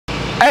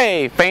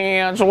Hey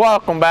fans,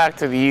 welcome back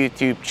to the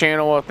YouTube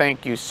channel.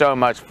 Thank you so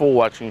much for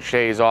watching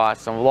Shay's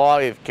Awesome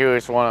Vlog. If you're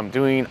curious what I'm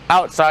doing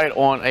outside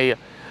on a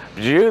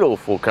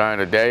beautiful kind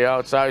of day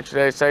outside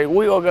today,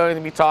 we are going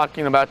to be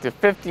talking about the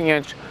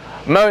 50-inch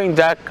mowing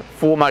deck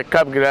for my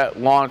Cub Cadet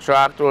lawn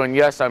tractor. And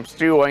yes, I'm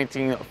still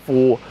waiting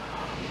for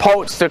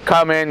bolts to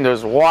come in.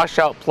 There's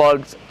washout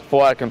plugs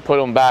before I can put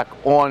them back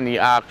on the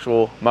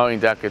actual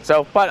mowing deck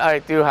itself. But I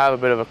do have a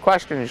bit of a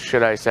question,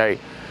 should I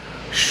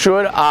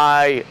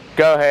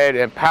go ahead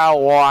and power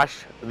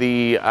wash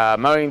the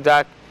mowing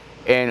deck,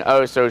 and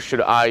also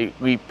should I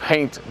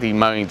repaint the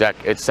mowing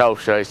deck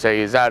itself,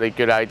 is that a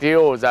good idea,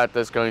 or is that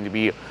just going to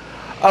be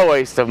a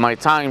waste of my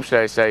time,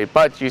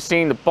 But you've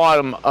seen the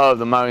bottom of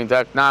the mowing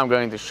deck. Now I'm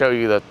going to show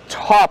you the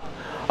top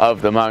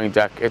of the mowing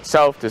deck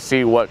itself to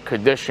see what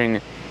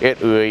condition it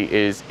really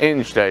is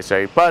in,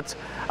 But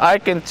I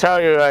can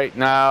tell you right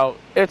now,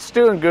 it's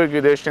still in good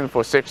condition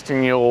for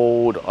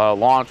 16-year-old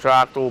lawn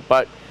tractor,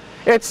 but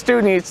it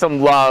still needs some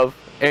love,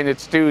 and it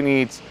still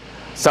needs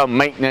some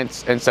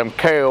maintenance and some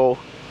care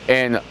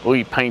in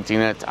repainting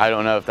it. I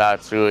don't know if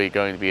that's really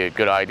going to be a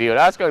good idea.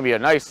 That's going to be a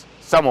nice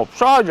summer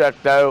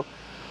project though,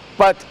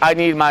 but I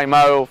need my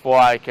mower before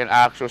I can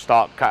actually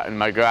start cutting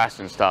my grass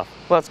and stuff.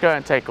 Let's go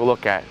and take a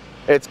look at it.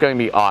 It's going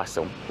to be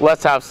awesome.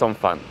 Let's have some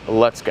fun.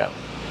 Let's go.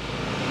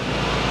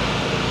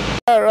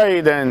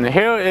 Alright then,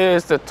 here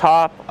is the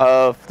top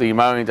of the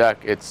mowing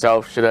deck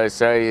itself, If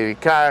you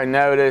kind of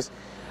notice,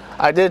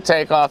 I did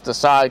take off the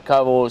side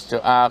covers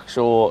to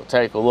actually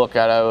take a look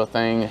at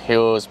everything.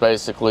 Here is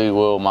basically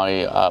where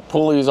my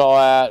pulleys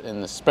are at,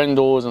 and the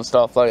spindles and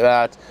stuff like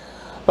that.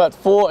 But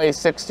for a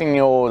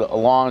 16-year-old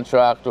lawn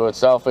tractor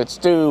itself, it's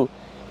still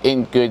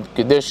in good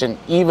condition.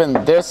 Even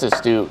this is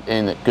still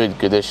in good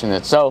condition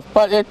itself,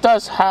 but it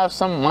does have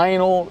some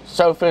minor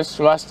surface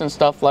rust and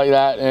stuff like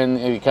that. And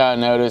if you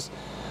kind of notice,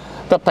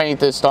 the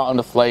paint is starting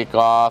to flake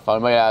off. I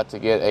may have to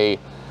get a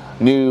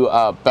new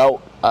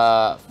belt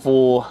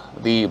for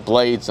the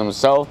blades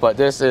themselves, but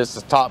this is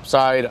the top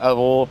side of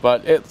all,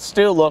 but it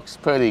still looks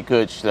pretty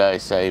good,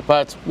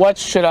 But what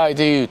should I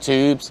do,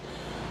 tubes?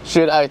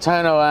 Should I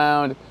turn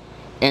around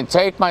and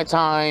take my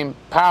time,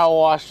 power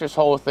wash this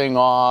whole thing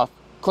off,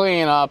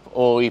 clean up,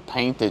 or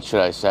repaint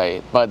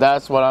it, But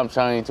that's what I'm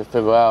trying to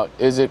figure out.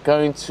 Is it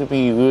going to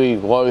be really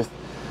worth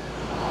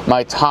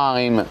my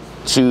time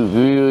to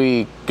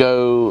really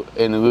go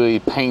and really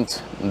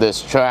paint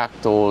this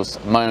tractor's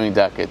mowing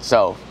deck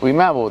itself?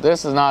 Remember,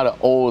 this is not an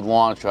old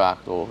lawn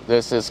tractor.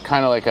 This is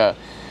kind of like a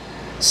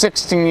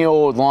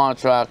 16-year-old lawn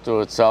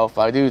tractor itself.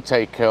 I do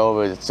take care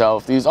of it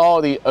itself. These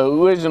are the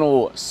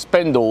original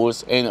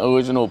spindles and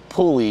original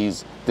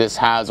pulleys this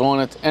has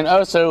on it, and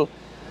also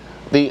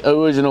the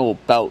original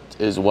belt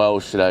as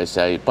well,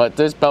 But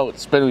this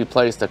belt's been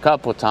replaced a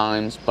couple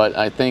times, but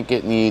I think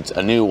it needs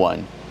a new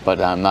one,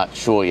 but I'm not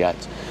sure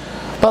yet.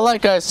 But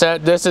like I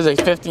said, this is a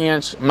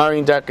 50-inch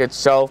mowing deck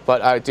itself,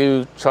 but I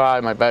do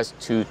try my best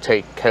to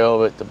take care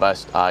of it the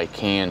best I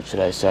can,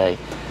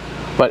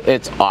 But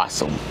it's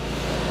awesome.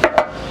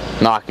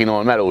 Knocking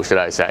on metal,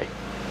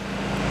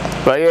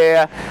 But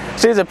yeah,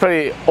 this is a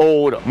pretty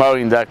old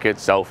mowing deck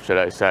itself,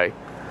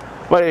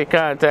 But you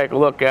kind of take a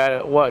look at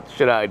it, what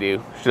should I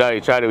do? Should I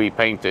try to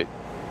repaint it?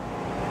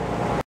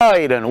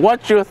 Alright then,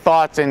 what's your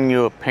thoughts and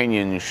your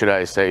opinion, Should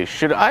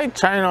I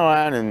turn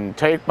around and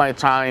take my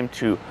time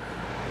to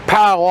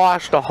power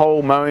wash the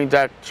whole mowing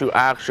deck to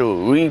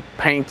actually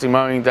repaint the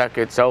mowing deck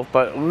itself?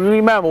 But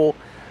remember,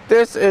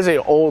 this is an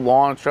old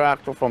lawn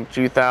tractor from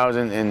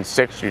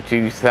 2006 to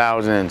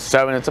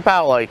 2007. It's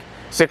about like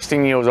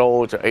 16 years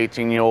old to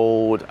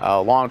 18-year-old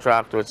lawn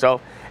tractor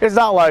itself. It's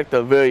not like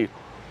the very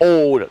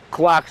old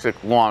classic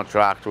lawn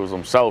tractors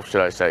themselves,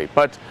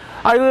 But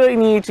I really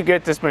need to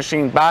get this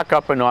machine back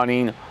up and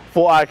running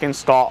before I can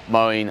start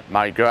mowing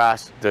my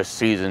grass this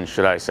season,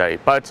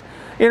 But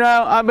you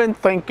know, I've been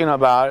thinking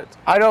about it.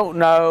 I don't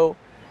know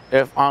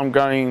if I'm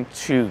going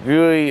to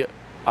really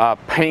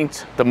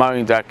paint the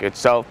mowing deck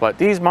itself, but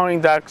these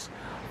mowing decks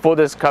for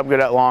this Cub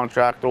Cadet lawn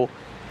tractor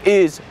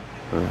is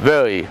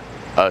very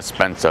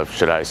expensive,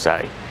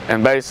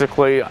 And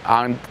basically,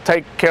 I'm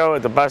taking care of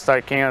it the best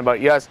I can, but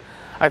yes,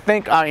 I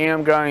think I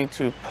am going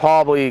to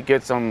probably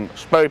get some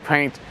spray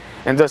paint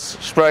and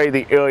just spray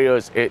the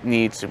areas it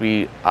needs to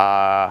be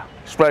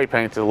spray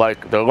painted,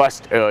 like the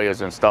rust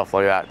areas and stuff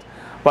like that.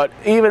 But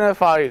even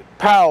if I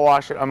power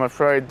wash it, I'm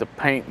afraid the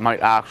paint might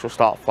actually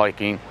start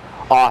flaking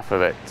off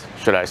of it,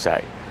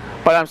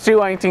 But I'm still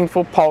waiting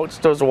for ports.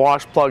 There's a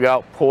wash plug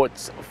out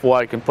ports before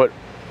I can put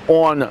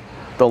on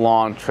the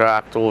lawn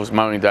tractor's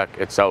mowing deck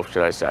itself,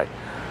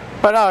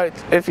 But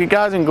alright, if you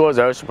guys enjoy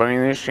those supporting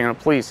this channel,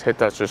 please hit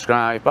that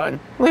subscribe button.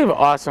 Leave an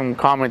awesome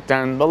comment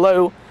down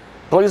below.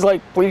 Please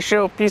like, please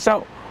share, peace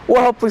out.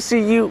 We'll hopefully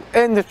see you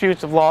in the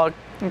future vlog.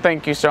 And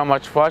thank you so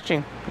much for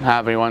watching. And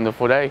have a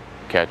wonderful day.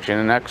 Catch you in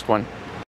the next one.